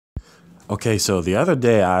Okay, so the other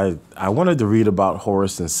day I wanted to read about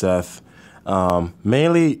Horus and Seth.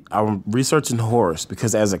 Mainly, I'm researching Horus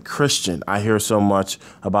because as a Christian, I hear so much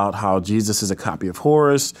about how Jesus is a copy of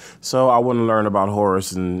Horus. So I want to learn about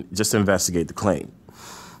Horus and just investigate the claim.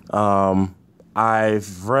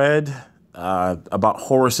 I've read about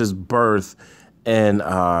Horus's birth in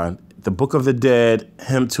the Book of the Dead,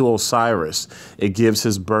 Hymn to Osiris. It gives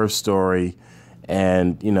his birth story.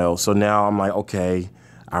 And, so now I'm like, okay,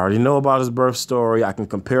 I already know about his birth story. I can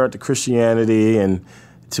compare it to Christianity. And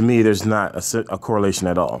to me, there's not a correlation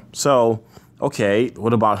at all. So, okay,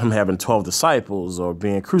 what about him having 12 disciples or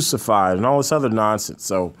being crucified and all this other nonsense?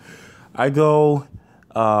 So I go,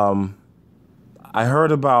 I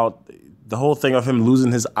heard about the whole thing of him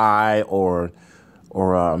losing his eye or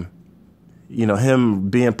him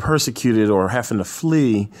being persecuted or having to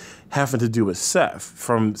flee, having to do with Seth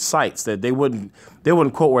from sites that they wouldn't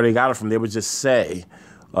quote where they got it from. They would just say,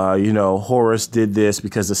 Horus did this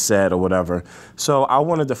because of Seth or whatever. So I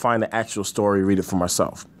wanted to find the actual story, read it for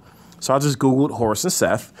myself. So I just Googled Horus and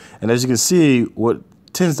Seth. And as you can see, what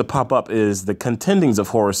tends to pop up is the contendings of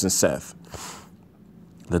Horus and Seth.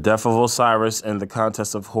 The death of Osiris and the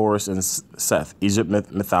contest of Horus and Seth,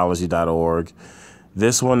 EgyptMythology.org.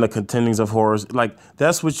 This one, the contendings of Horus,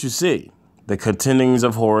 that's what you see. The contendings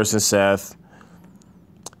of Horus and Seth,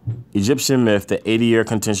 Egyptian myth, the 80-year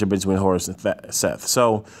contention between Horus and Seth.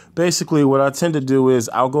 So basically what I tend to do is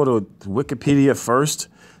I'll go to Wikipedia first,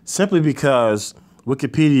 simply because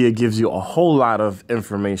Wikipedia gives you a whole lot of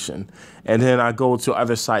information. And then I go to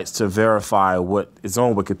other sites to verify what is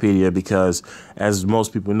on Wikipedia because, as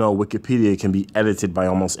most people know, Wikipedia can be edited by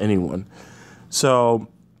almost anyone. So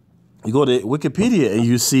you go to Wikipedia and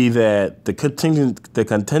you see that the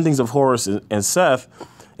contendings of Horus and Seth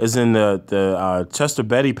is in the Chester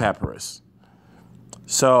Beatty Papyrus.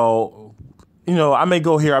 So, I may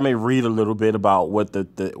go here, I may read a little bit about what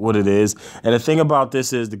it is. And the thing about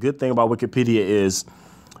this is, the good thing about Wikipedia is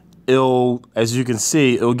as you can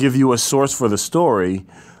see, it'll give you a source for the story,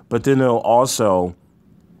 but then it'll also,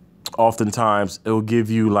 oftentimes, it'll give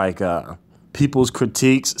you people's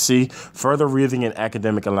critiques, further reading and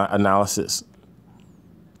academic analysis.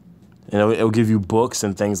 It'll give you books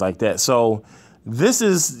and things like that. So this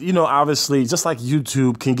is, obviously, just like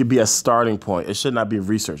YouTube can be a starting point. It should not be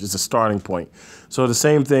research. It's a starting point. So the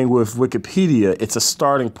same thing with Wikipedia. It's a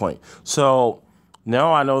starting point. So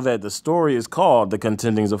now I know that the story is called The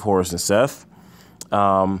Contendings of Horus and Seth.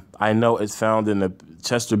 I know it's found in the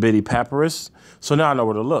Chester Beatty Papyrus. So now I know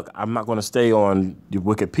where to look. I'm not going to stay on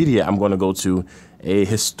Wikipedia. I'm going to go to a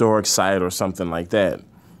historic site or something like that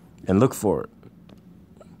and look for it.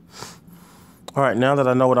 All right, now that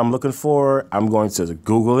I know what I'm looking for, I'm going to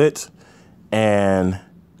Google it. And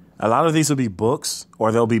a lot of these will be books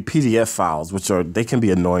or they'll be PDF files, they can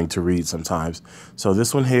be annoying to read sometimes. So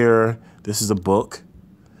this one here, this is a book.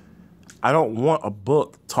 I don't want a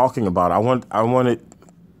book talking about it. I want it,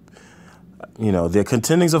 the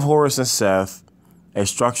contendings of Horus and Seth, a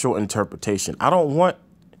structural interpretation. I don't want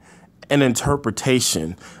an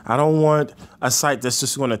interpretation. I don't want a site that's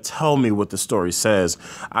just going to tell me what the story says.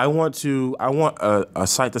 I want a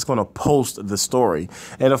site that's going to post the story.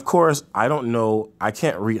 And of course, I don't know. I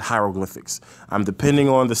can't read hieroglyphics. I'm depending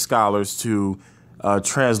on the scholars to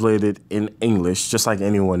translate it in English, just like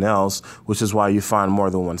anyone else, which is why you find more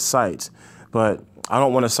than one site. But I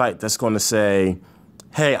don't want a site that's going to say,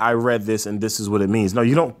 hey, I read this and this is what it means. No,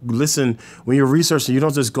 you don't listen. When you're researching, you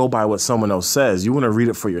don't just go by what someone else says. You want to read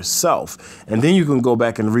it for yourself. And then you can go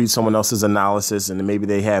back and read someone else's analysis and maybe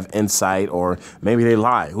they have insight or maybe they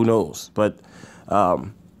lie. Who knows? But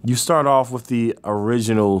you start off with the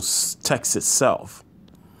original text itself.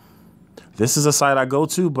 This is a site I go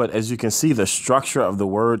to, but as you can see, the structure of the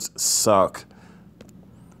words suck.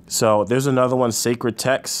 So there's another one, Sacred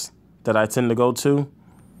Text, that I tend to go to.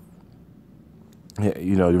 The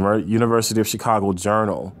University of Chicago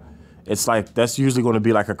Journal. It's that's usually going to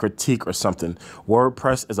be like a critique or something.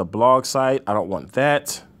 WordPress is a blog site. I don't want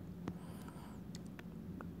that.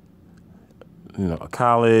 A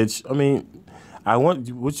college.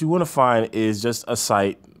 What you want to find is just a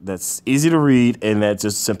site that's easy to read and that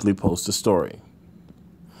just simply posts a story.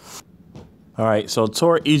 All right. So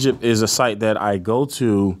Torah Egypt is a site that I go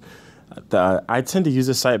to. I tend to use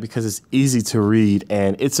this site because it's easy to read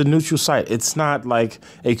and it's a neutral site. It's not like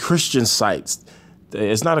a Christian site.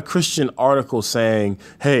 It's not a Christian article saying,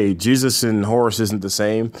 hey, Jesus and Horus isn't the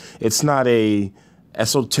same. It's not a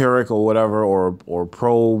esoteric or whatever or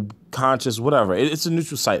pro-conscious, whatever. It's a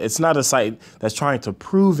neutral site. It's not a site that's trying to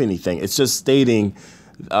prove anything. It's just stating,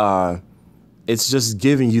 it's just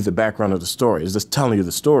giving you the background of the story. It's just telling you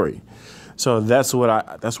the story. So that's what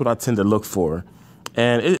I tend to look for,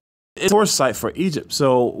 and it's a tourist site for Egypt.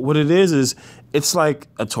 So what it is it's like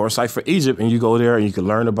a tourist site for Egypt, and you go there and you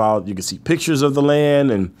can see pictures of the land,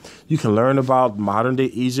 and you can learn about modern day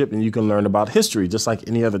Egypt, and you can learn about history just like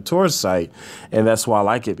any other tourist site. And that's why I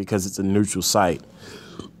like it, because it's a neutral site.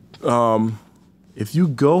 If you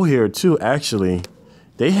go here too, actually,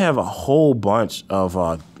 they have a whole bunch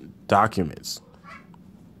of documents.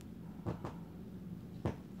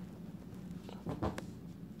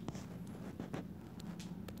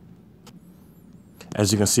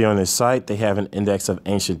 As you can see on this site, they have an index of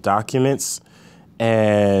ancient documents.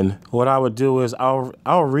 And what I would do is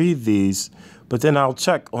I'll read these, but then I'll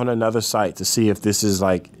check on another site to see if this is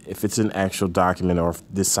if it's an actual document, or if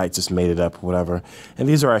this site just made it up or whatever. And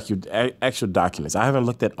these are actual documents. I haven't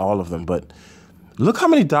looked at all of them, but look how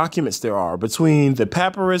many documents there are between the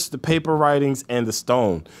papyrus, the paper writings, and the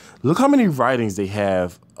stone. Look how many writings they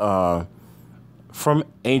have from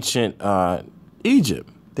ancient Egypt.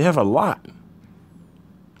 They have a lot.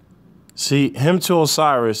 See, hymn to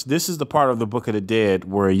Osiris, this is the part of the Book of the Dead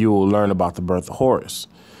where you will learn about the birth of Horus.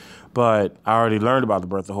 But I already learned about the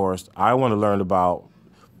birth of Horus. I want to learn about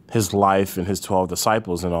his life and his 12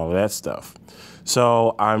 disciples and all of that stuff.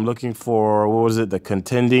 So I'm looking for, what was it, the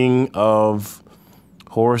contending of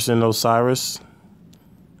Horus and Osiris?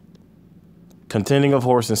 Contending of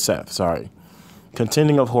Horus and Seth, sorry.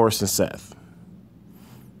 Contending of Horus and Seth.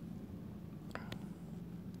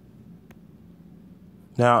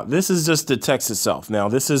 Now, this is just the text itself. Now,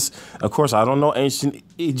 this is, of course, I don't know ancient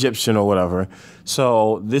Egyptian or whatever.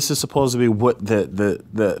 So this is supposed to be what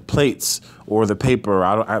the plates or the paper,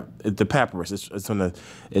 the papyrus,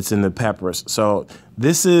 it's in the papyrus. So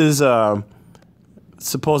this is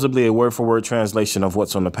supposedly a word for word translation of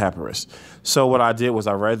what's on the papyrus. So what I did was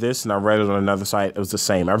I read this and I read it on another site. It was the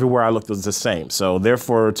same. Everywhere I looked, it was the same. So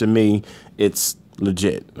therefore, to me, it's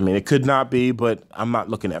legit. I mean, it could not be, but I'm not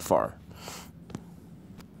looking that far.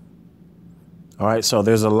 All right, so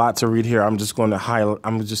there's a lot to read here. I'm just going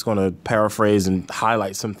to paraphrase and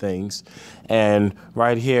highlight some things. And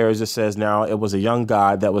right here, it just says, now it was a young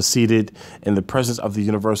god that was seated in the presence of the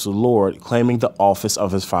universal Lord, claiming the office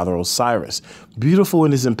of his father Osiris, beautiful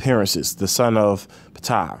in his appearances, the son of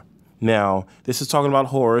Ptah. Now, this is talking about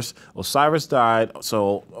Horus. Osiris died,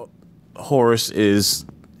 so Horus is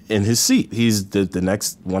in his seat. He's the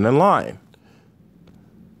next one in line.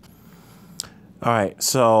 All right,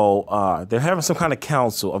 so they're having some kind of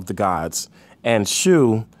council of the gods, and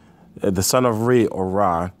Shu, the son of Re or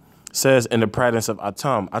Ra, says in the presence of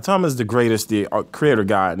Atum. Atum is the greatest, the creator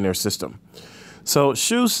god in their system. So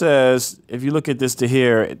Shu says, if you look at this to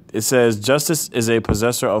here, it says, justice is a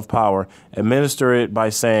possessor of power. Administer it by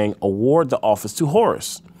saying, award the office to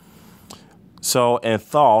Horus. So, and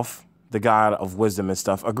Thoth, the god of wisdom and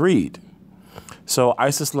stuff, agreed. So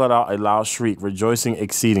Isis let out a loud shriek, rejoicing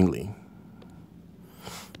exceedingly.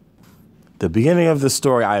 The beginning of the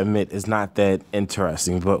story, I admit, is not that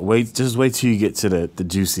interesting, but just wait till you get to the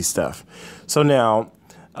juicy stuff. So now,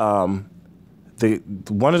 one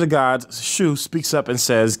of the gods, Shu, speaks up and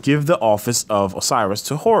says, give the office of Osiris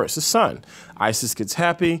to Horus, his son. Isis gets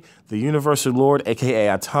happy. The universal lord, aka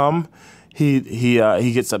Atum, he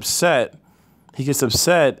gets upset. He gets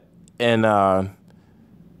upset, and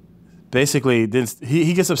basically then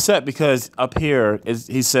he gets upset because up here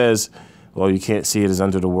he says, well, you can't see it, is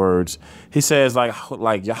under the words. He says, like,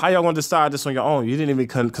 how y'all gonna decide this on your own? You didn't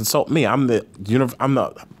even consult me. I'm the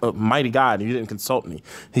mighty God, and you didn't consult me.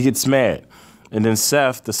 He gets mad. And then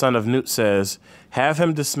Seth, the son of Nut, says, have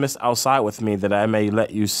him dismissed outside with me, that I may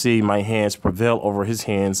let you see my hands prevail over his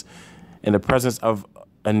hands in the presence of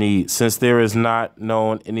a need, since there is not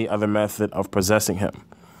known any other method of possessing him.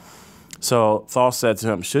 So Thoth said to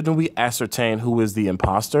him, shouldn't we ascertain who is the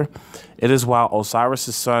imposter? It is while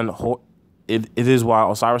Osiris' son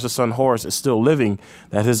Horus is still living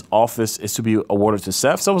that his office is to be awarded to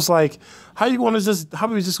Seth. So it's like, you're going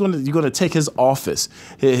to take his office?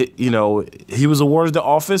 He was awarded the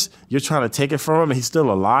office. You're trying to take it from him and he's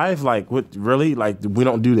still alive? Like, what, really? Like, we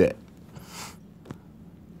don't do that.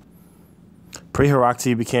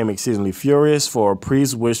 Pre-Herakti became exceedingly furious, for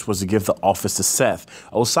Pre's wish was to give the office to Seth,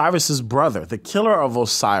 Osiris' brother, the killer of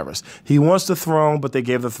Osiris. He wants the throne, but they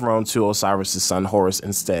gave the throne to Osiris' son Horus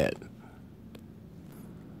instead.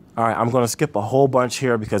 All right, I'm going to skip a whole bunch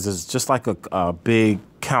here because it's just like a big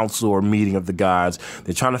council or meeting of the gods.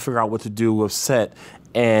 They're trying to figure out what to do with Set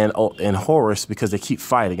and Horus because they keep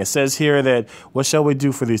fighting. It says here that, what shall we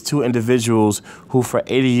do for these two individuals who for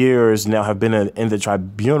 80 years now have been in the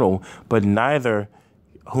tribunal, but neither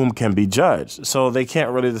whom can be judged? So they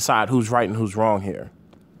can't really decide who's right and who's wrong here.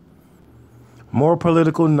 More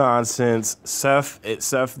political nonsense.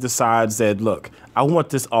 Seth decides that, look, I want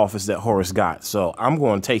this office that Horus got, so I'm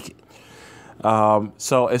going to take it.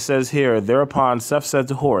 So it says here, thereupon Seth said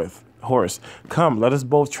to Horus, come, let us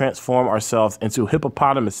both transform ourselves into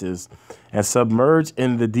hippopotamuses and submerge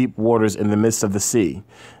in the deep waters in the midst of the sea.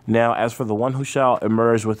 Now, as for the one who shall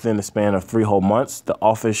emerge within the span of 3 whole months, the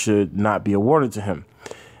office should not be awarded to him.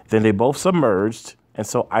 Then they both submerged, and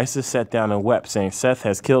so Isis sat down and wept, saying, Seth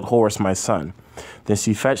has killed Horus, my son. Then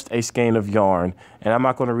she fetched a skein of yarn, and I'm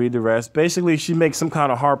not going to read the rest. Basically, she makes some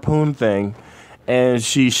kind of harpoon thing, and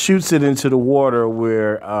she shoots it into the water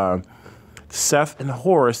where Seth and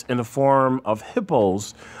Horus, in the form of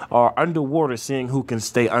hippos, are underwater, seeing who can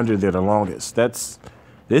stay under there the longest.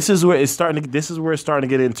 This is where it's starting to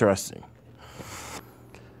get interesting.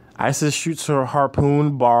 Isis shoots her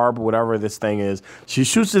harpoon, barb, whatever this thing is. She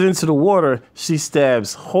shoots it into the water. She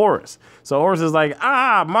stabs Horus. So Horus is like,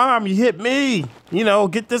 Mom, you hit me. You know,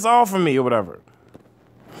 get this off of me or whatever.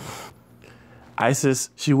 Isis,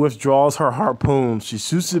 she withdraws her harpoon. She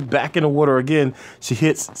shoots it back in the water again. She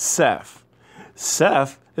hits Seth.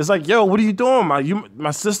 Seth is like, yo, what are you doing?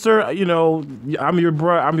 My sister, you know, I'm your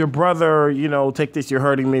brother, you know, take this, you're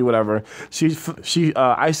hurting me, whatever.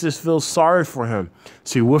 Isis feels sorry for him.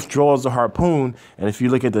 She withdraws the harpoon. And if you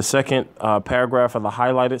look at the second paragraph of the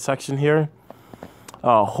highlighted section here,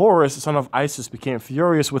 Horus, son of Isis, became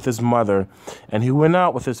furious with his mother, and he went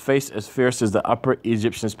out with his face as fierce as the upper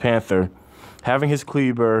Egyptian's panther, having his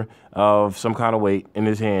cleaver of some kind of weight in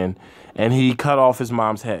his hand, and he cut off his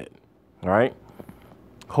mom's head. All right.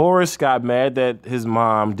 Horus got mad that his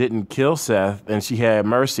mom didn't kill Seth and she had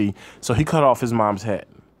mercy, so he cut off his mom's head.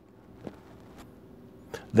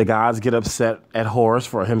 The gods get upset at Horus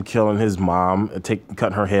for him killing his mom,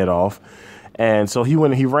 cutting her head off. And so he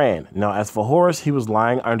went and he ran. Now, as for Horus, he was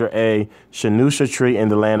lying under a shenusha tree in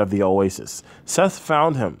the land of the oasis. Seth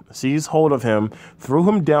found him, seized hold of him, threw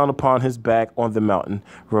him down upon his back on the mountain,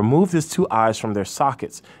 removed his 2 eyes from their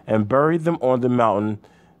sockets, and buried them on the mountain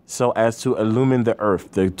so as to illumine the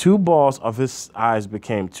earth. The 2 balls of his eyes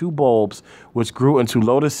became 2 bulbs, which grew into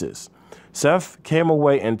lotuses. Seth came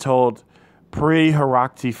away and told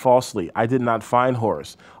Pre-Herakti falsely, I did not find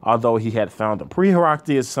Horus, although he had found him.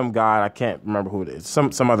 Pre-Herakti is some god, I can't remember who it is,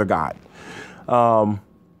 some other god.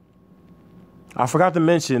 I forgot to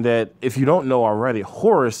mention that if you don't know already,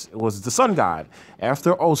 Horus was the sun god.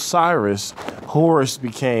 After Osiris, Horus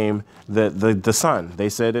became the sun. They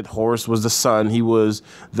said that Horus was the sun. He was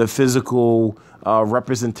the physical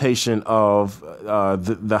representation of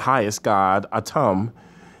the highest god, Atum.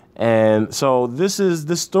 And so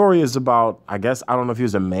this story is about, I guess, I don't know if he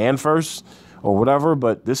was a man first or whatever,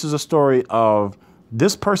 but this is a story of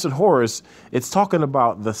this person, Horus. It's talking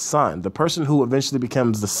about the sun, the person who eventually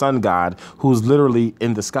becomes the sun god, who's literally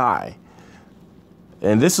in the sky.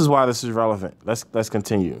 And this is why this is relevant. Let's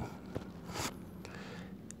continue.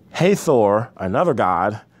 Hathor, another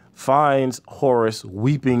god, finds Horus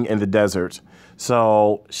weeping in the desert.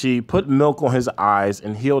 So she put milk on his eyes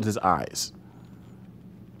and healed his eyes.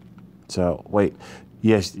 So wait,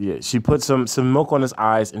 yes, she put some milk on his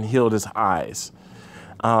eyes and healed his eyes.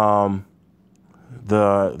 The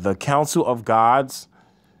Council of Gods,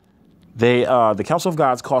 the Council of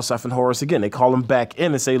Gods call Seth and Horus again. They call them back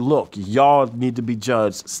in and say, look, y'all need to be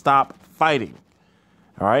judged. Stop fighting.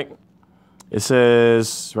 All right. It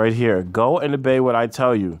says right here, go and obey what I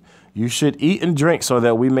tell you. You should eat and drink so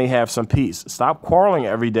that we may have some peace. Stop quarreling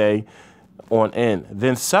every day on end.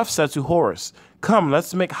 Then Seth said to Horus, come,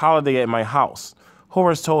 let's make holiday at my house.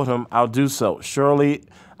 Horus told him, I'll do so. Surely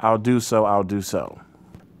I'll do so. I'll do so.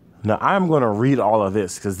 Now, I'm going to read all of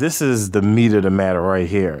this because this is the meat of the matter right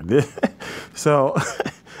here. So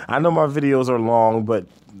I know my videos are long, but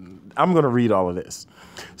I'm going to read all of this.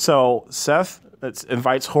 So Seth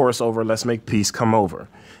invites Horus over. Let's make peace. Come over.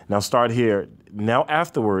 Now start here. Now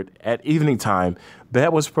afterward, at evening time, bed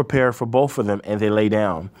was prepared for both of them, and they lay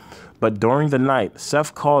down. But during the night,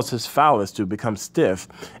 Seth caused his phallus to become stiff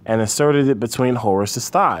and inserted it between Horus's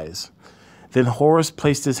thighs. Then Horus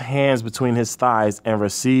placed his hands between his thighs and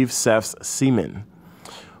received Seth's semen.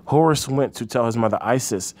 Horus went to tell his mother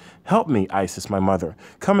Isis, help me, Isis, my mother.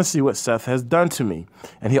 Come and see what Seth has done to me.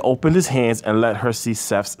 And he opened his hands and let her see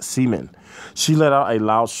Seth's semen. She let out a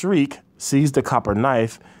loud shriek, seized a copper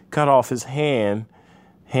knife, cut off his hands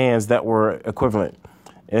that were equivalent.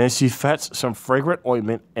 And then she fetched some fragrant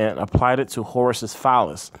ointment and applied it to Horus's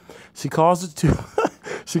phallus. She caused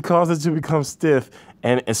it to become stiff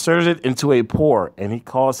and inserted it into a pore, and he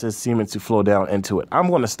caused his semen to flow down into it. I'm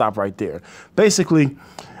going to stop right there. Basically,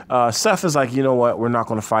 Seth is like, you know what? We're not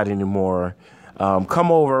going to fight anymore.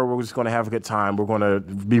 Come over. We're just going to have a good time. We're going to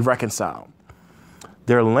be reconciled.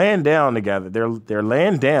 They're laying down together. They're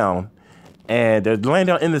laying down, and they're laying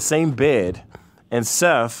down in the same bed. And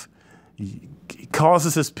Seth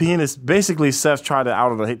causes his penis. Basically, Seth tried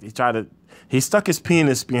to he stuck his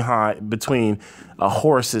penis between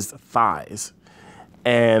Horus's thighs,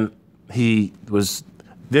 and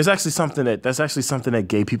that's actually something that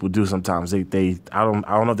gay people do sometimes. I don't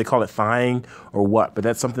know if they call it thighing or what, but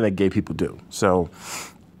that's something that gay people do. So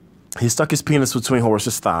he stuck his penis between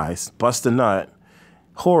Horus's thighs, bust a nut.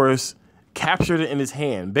 Horus captured it in his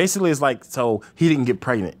hand. Basically, it's like, so he didn't get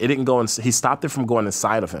pregnant. It didn't go he stopped it from going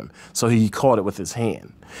inside of him. So he caught it with his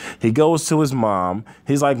hand. He goes to his mom.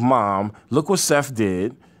 He's like, Mom, look what Seth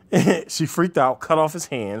did. She freaked out, cut off his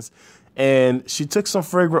hands, and she took some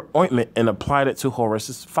fragrant ointment and applied it to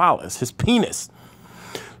Horus's phallus, his penis.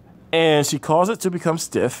 And she caused it to become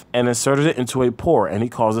stiff and inserted it into a pore, and he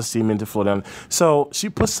caused the semen to flow down. So she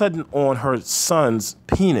put something on her son's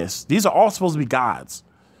penis. These are all supposed to be gods.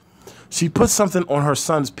 She put something on her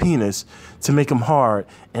son's penis to make him hard,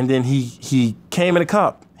 and then he came in a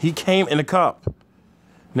cup. He came in a cup.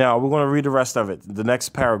 Now, we're going to read the rest of it, the next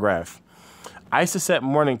paragraph. Isis at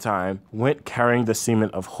morning time went carrying the semen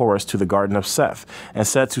of Horus to the garden of Seth, and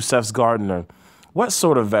said to Seth's gardener, What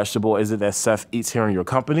sort of vegetable is it that Seth eats here in your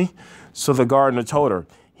company? So the gardener told her,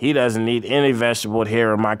 He doesn't eat any vegetable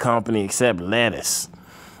here in my company except lettuce.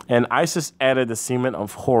 And Isis added the semen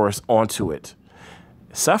of Horus onto it.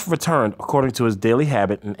 Seth returned according to his daily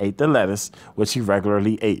habit and ate the lettuce, which he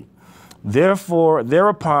regularly ate.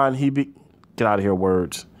 Thereupon he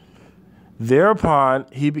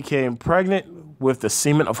became pregnant with the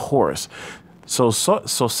semen of Horus. So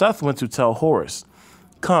Seth went to tell Horus,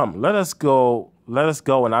 Come, let us go,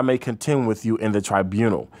 and I may contend with you in the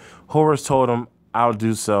tribunal. Horus told him, I'll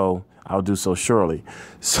do so surely.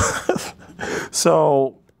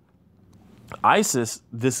 So Isis,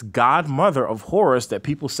 this godmother of Horus that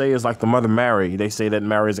people say is like the mother Mary, they say that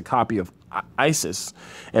Mary is a copy of Isis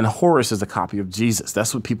and Horus is a copy of Jesus.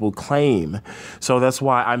 That's what people claim. So that's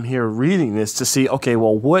why I'm here reading this to see, okay,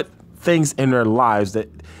 well, what things in their lives that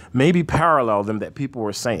maybe parallel them that people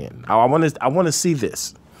were saying. I want to see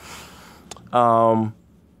this.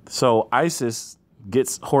 So Isis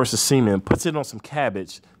gets Horus's semen, puts it on some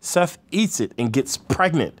cabbage. Seth eats it and gets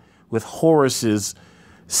pregnant with Horus's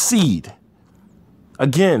seed.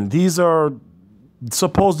 Again, these are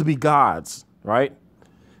supposed to be gods, right?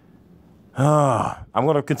 I'm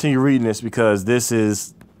going to continue reading this because this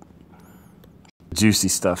is juicy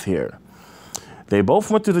stuff here. They both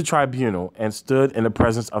went to the tribunal and stood in the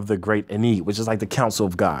presence of the great Enid, which is like the council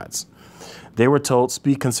of gods. They were told,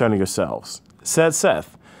 Speak concerning yourselves. Said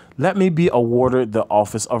Seth, Let me be awarded the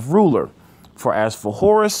office of ruler. For as for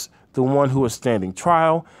Horus, the one who is standing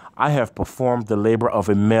trial, I have performed the labor of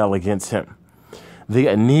a male against him. The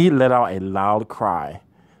Enid let out a loud cry.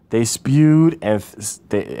 They spewed and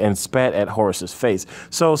spat at Horus's face.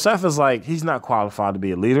 So Seth is like, he's not qualified to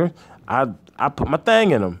be a leader. I put my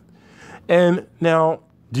thing in him. And now,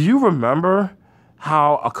 do you remember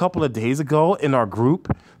how a couple of days ago in our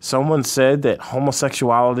group, someone said that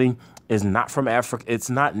homosexuality is not from Africa. It's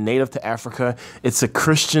not native to Africa. It's a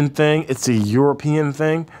Christian thing. It's a European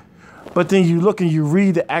thing. But then you look and you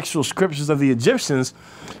read the actual scriptures of the Egyptians,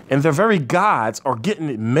 and their very gods are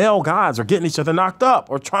male gods are getting each other knocked up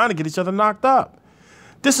or trying to get each other knocked up.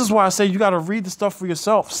 This is why I say you got to read the stuff for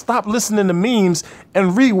yourself. Stop listening to memes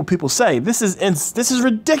and read what people say. This is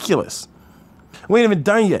ridiculous. We ain't even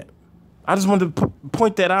done yet. I just wanted to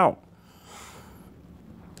point that out.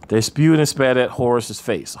 They spewed and spat at Horus's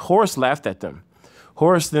face. Horus laughed at them.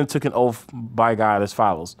 Horus then took an oath by God as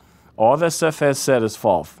follows. All that Seth has said is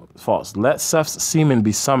false. Let Seth's semen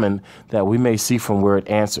be summoned that we may see from where it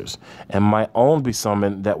answers, and my own be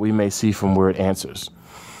summoned that we may see from where it answers.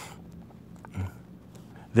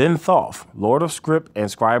 Then Thoth, Lord of Script and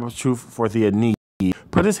Scribe of Truth for the Enid,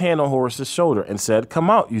 put his hand on Horus's shoulder and said, Come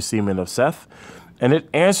out, you semen of Seth. And it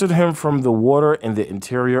answered him from the water in the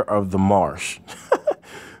interior of the marsh.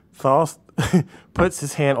 Thoth puts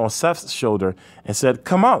his hand on Seth's shoulder and said,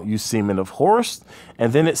 Come out, you semen of Horus.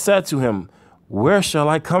 And then it said to him, Where shall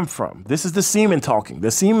I come from? This is the semen talking.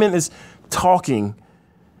 The semen is talking.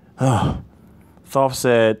 Thoth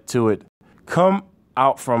said to it, Come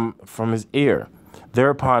out from his ear.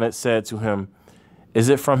 Thereupon it said to him, Is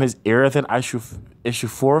it from his ear that I should issue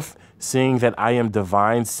forth, seeing that I am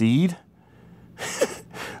divine seed?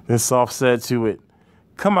 Then Thoth said to it,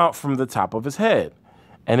 Come out from the top of his head.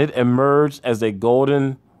 And it emerged as a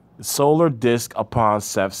golden solar disk upon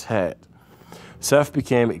Seth's head. Seth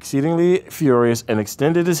became exceedingly furious and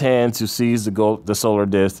extended his hand to seize the solar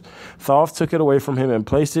disk. Thoth took it away from him and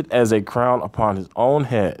placed it as a crown upon his own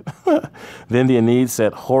head. Then the Aeneid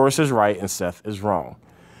said, Horus is right and Seth is wrong.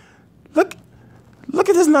 Look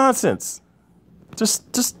at this nonsense.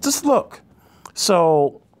 Just look.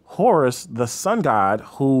 So Horus, the sun god,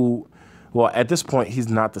 who, well, at this point, he's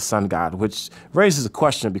not the sun god, which raises a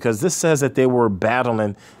question because this says that they were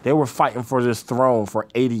battling, they were fighting for this throne for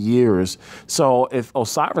 80 years. So if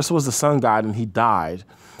Osiris was the sun god and he died,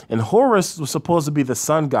 and Horus was supposed to be the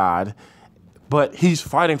sun god, but he's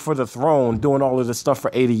fighting for the throne, doing all of this stuff for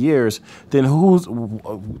 80 years, then who's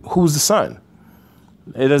the sun?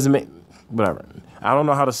 It doesn't make, whatever. I don't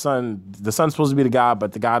know how the sun's supposed to be the god,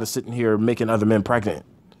 but the god is sitting here making other men pregnant.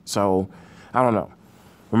 So I don't know.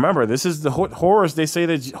 Remember, this is the Horus. They say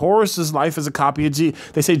that Horus's life is a copy of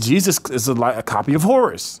They say Jesus is a copy of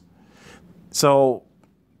Horus. So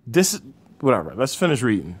this is whatever. Let's finish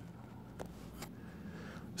reading.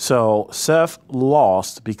 So Seth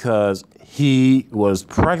lost because he was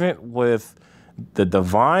pregnant with the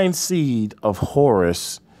divine seed of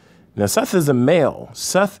Horus. Now, Seth is a male.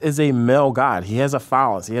 Seth is a male god. He has a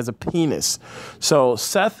phallus. He has a penis. So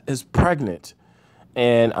Seth is pregnant.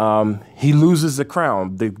 And he loses the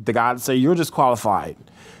crown. The gods say, you're disqualified.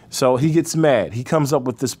 So he gets mad. He comes up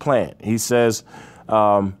with this plan. He says,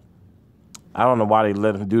 I don't know why they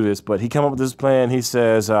let him do this, but he came up with this plan. He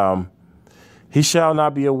says, he shall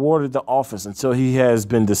not be awarded the office until he has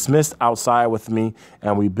been dismissed outside with me,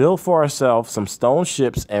 and we build for ourselves some stone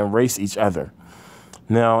ships and race each other.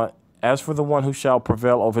 Now, as for the one who shall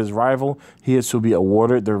prevail over his rival, he is to be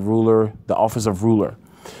awarded the office of ruler.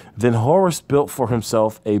 Then Horus built for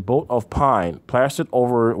himself a boat of pine, plastered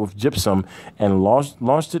over with gypsum, and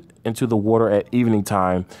launched it into the water at evening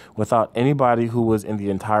time without anybody who was in the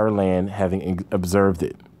entire land having observed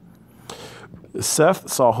it. Seth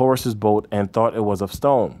saw Horus's boat and thought it was of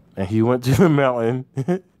stone, and he went to the mountain,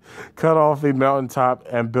 cut off a mountaintop,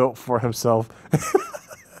 and built for himself.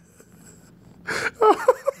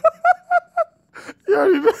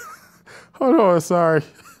 Hold on, sorry.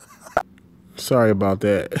 Sorry about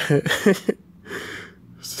that.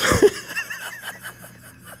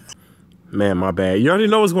 Man, my bad. You already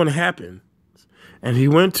know what's going to happen. And he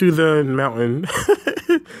went to the mountain,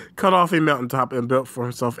 cut off a mountaintop, and built for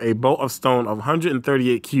himself a boat of stone of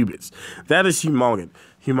 138 cubits. That is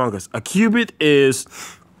humongous. A cubit is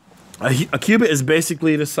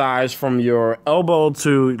basically the size from your elbow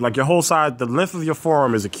to like your whole side. The length of your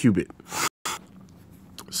forearm is a cubit.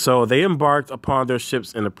 So they embarked upon their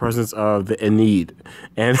ships in the presence of the Aeneid,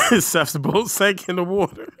 and Seth's boat sank in the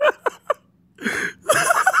water.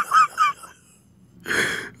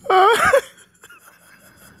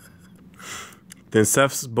 Then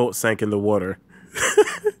Seth's boat sank in the water.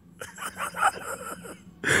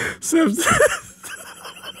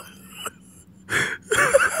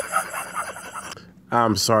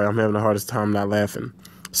 I'm sorry, I'm having the hardest time not laughing.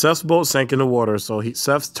 Seth's boat sank in the water, so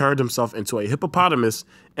Seth turned himself into a hippopotamus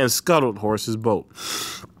and scuttled Horus's boat.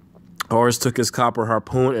 Horus took his copper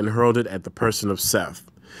harpoon and hurled it at the person of Seth.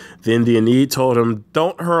 Then the Aeneid told him,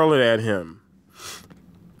 don't hurl it at him.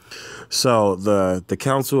 So the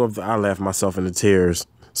council of I laughed myself into tears.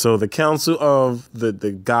 So the council of the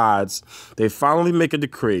gods, they finally make a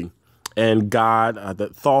decree, and God,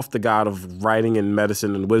 Thoth, the god of writing and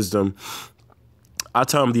medicine and wisdom, I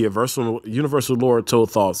tell him the universal Lord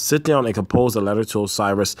told Thoth, sit down and compose a letter to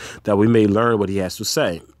Osiris that we may learn what he has to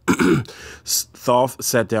say. Thoth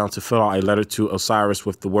sat down to fill out a letter to Osiris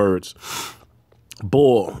with the words,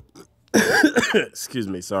 Bull, excuse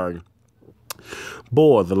me, sorry.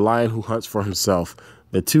 Bull, the lion who hunts for himself,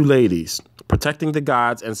 the two ladies, protecting the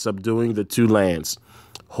gods and subduing the two lands.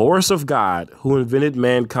 Horus of God, who invented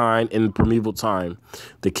mankind in primeval time,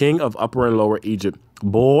 the king of Upper and Lower Egypt,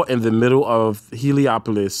 Bull in the middle of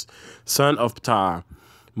Heliopolis, son of Ptah,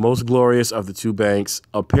 most glorious of the two banks,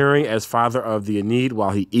 appearing as father of the Aeneid while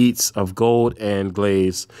he eats of gold and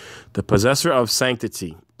glaze, the possessor of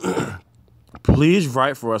sanctity. Please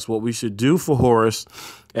write for us what we should do for Horus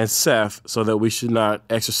and Seth so that we should not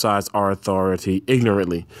exercise our authority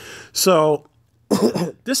ignorantly. So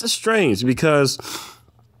this is strange because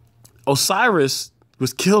Osiris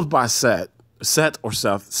was killed by Seth,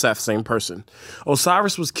 same person.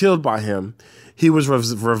 Osiris was killed by him. He was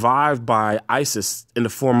revived by Isis in the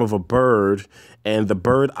form of a bird, and the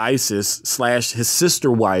bird Isis / his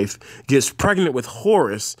sister wife gets pregnant with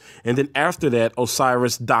Horus, and then after that,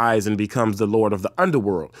 Osiris dies and becomes the lord of the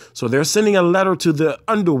underworld. So they're sending a letter to the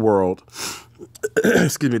underworld.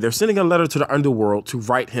 Excuse me. They're sending a letter to the underworld to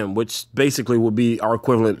write him, which basically will be our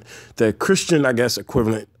equivalent, the Christian, I guess,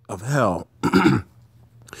 equivalent of hell.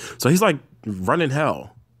 So he's like running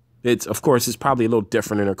hell. Of course, it's probably a little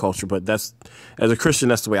different in their culture, but as a Christian,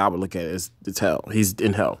 that's the way I would look at it. It's hell. He's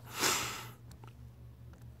in hell.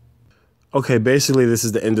 Okay, basically, this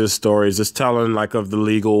is the end of the story. It's just telling like of the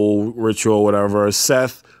legal ritual, or whatever.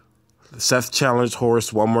 Seth challenged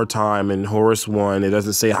Horus one more time, and Horus won. It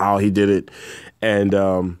doesn't say how he did it,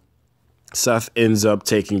 and Seth ends up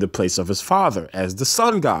taking the place of his father as the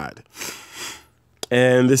sun god.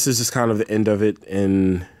 And this is just kind of the end of it,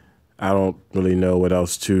 and I don't really know what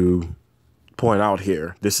else to point out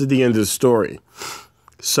here. This is the end of the story.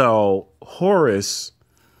 So Horus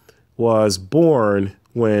was born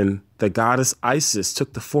when the goddess Isis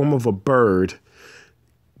took the form of a bird,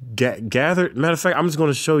 gathered. Matter of fact, I'm just going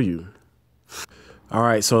to show you. All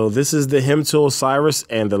right, so this is the hymn to Osiris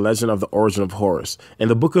and the legend of the origin of Horus. And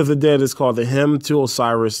the Book of the Dead is called the Hymn to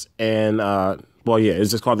Osiris, and well, yeah, it's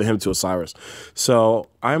just called the Hymn to Osiris. So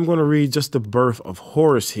I'm going to read just the birth of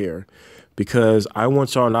Horus here, because I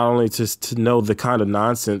want y'all not only to know the kind of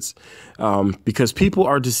nonsense, because people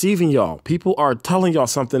are deceiving y'all. People are telling y'all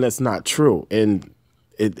something that's not true, and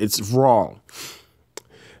it's wrong.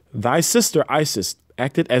 Thy sister Isis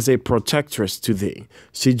acted as a protectress to thee.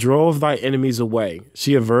 She drove thy enemies away.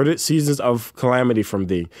 She averted seasons of calamity from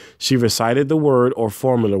thee. She recited the word or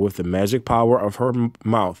formula with the magic power of her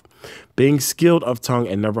mouth, being skilled of tongue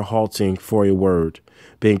and never halting for a word,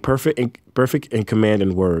 being perfect in command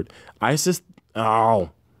and word. Isis the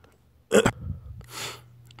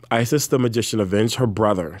magician avenged her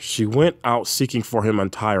brother. She went out seeking for him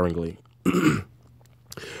untiringly.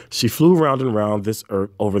 She flew round and round this earth,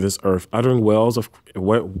 over this earth, uttering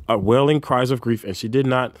wailing cries of grief, and she did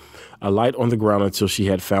not alight on the ground until she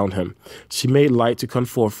had found him. She made light to come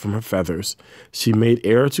forth from her feathers. She made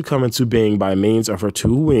air to come into being by means of her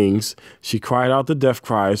two wings. She cried out the death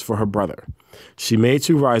cries for her brother. She made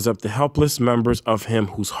to rise up the helpless members of him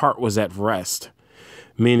whose heart was at rest,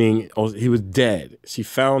 meaning he was dead. She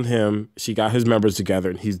found him. She got his members together,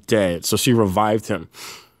 and he's dead. So she revived him.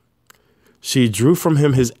 She drew from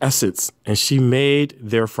him his essence, and she made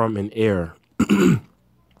therefrom an heir.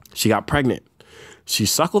 She got pregnant. She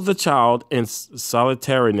suckled the child in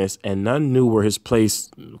solitariness, and none knew where his place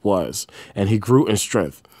was, and he grew in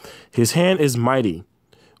strength. His hand is mighty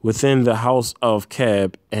within the house of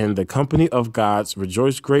Keb, and the company of gods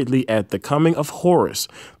rejoiced greatly at the coming of Horus,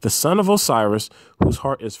 the son of Osiris, whose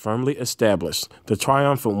heart is firmly established, the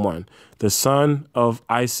triumphant one, the son of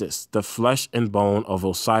Isis, the flesh and bone of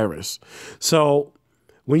Osiris. So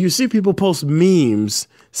when you see people post memes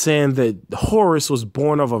saying that Horus was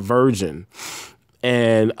born of a virgin,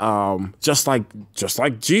 and just like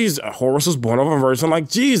Jesus, Horus was born of a virgin like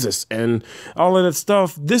Jesus, and all of that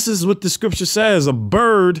stuff. This is what the scripture says. A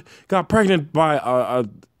bird got pregnant by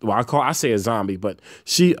I say a zombie, but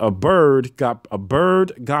a bird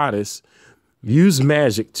goddess used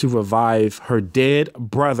magic to revive her dead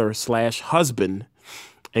brother / husband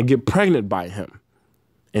and get pregnant by him.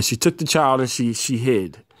 And she took the child and she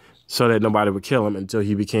hid, so that nobody would kill him until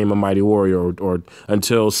he became a mighty warrior, or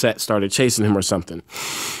until Seth started chasing him or something.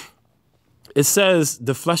 It says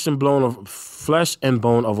the flesh and bone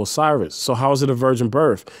of Osiris. So how is it a virgin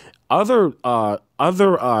birth? Other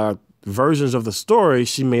versions of the story,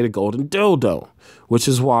 she made a golden dildo, which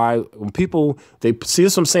is why when people, they see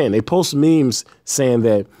this, what I'm saying, they post memes saying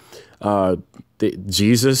that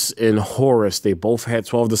Jesus and Horus, they both had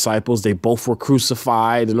 12 disciples, they both were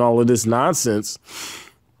crucified and all of this nonsense.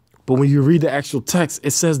 But when you read the actual text,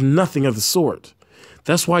 it says nothing of the sort.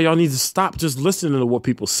 That's why y'all need to stop just listening to what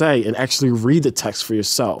people say and actually read the text for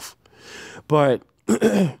yourself. But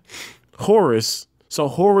Horus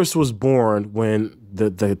was born when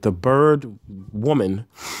the bird woman,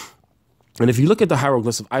 and if you look at the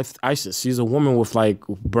hieroglyphs of Isis, she's a woman with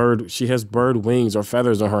she has bird wings or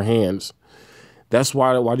feathers on her hands. That's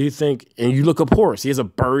why do you think, and you look up Horus, he has a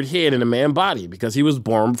bird head and a man body because he was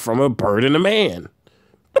born from a bird and a man.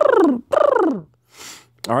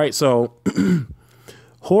 All right, so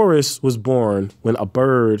Horus was born when a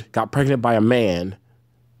bird got pregnant by a man.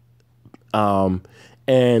 And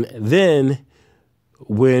then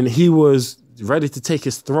when he was ready to take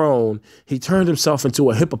his throne, he turned himself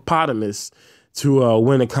into a hippopotamus to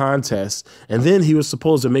win a contest. And then he was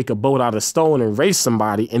supposed to make a boat out of stone and race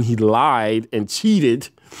somebody, and he lied and cheated.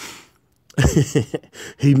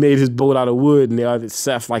 He made his boat out of wood, and the other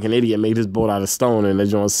Seth, like an idiot, made his boat out of stone, and the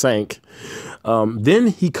joint sank. Then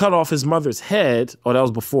he cut off his mother's head. Oh, that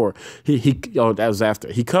was before. That was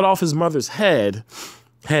after. He cut off his mother's head,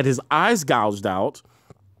 had his eyes gouged out.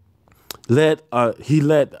 He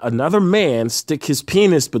let another man stick his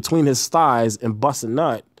penis between his thighs and bust a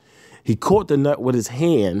nut. He caught the nut with his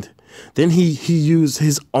hand. Then he used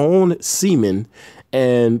his own semen,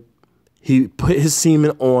 and he put his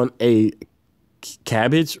semen on a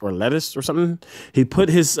cabbage or lettuce or something. He put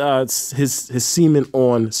his semen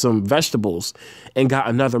on some vegetables and got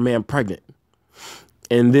another man pregnant.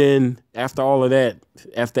 And then after all of that,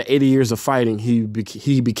 after 80 years of fighting, he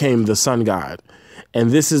became the sun god.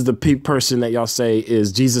 And this is the person that y'all say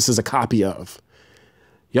is Jesus is a copy of.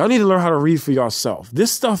 Y'all need to learn how to read for yourself.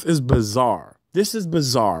 This stuff is bizarre. This is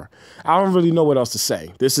bizarre. I don't really know what else to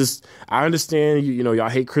say. I understand, y'all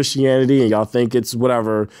hate Christianity and y'all think it's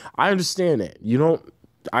whatever. I understand that.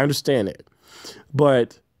 I understand it.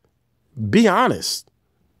 But be honest.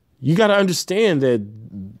 You got to understand that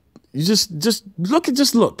you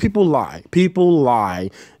just look. People lie. People lie.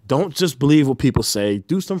 Don't just believe what people say.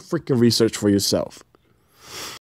 Do some freaking research for yourself.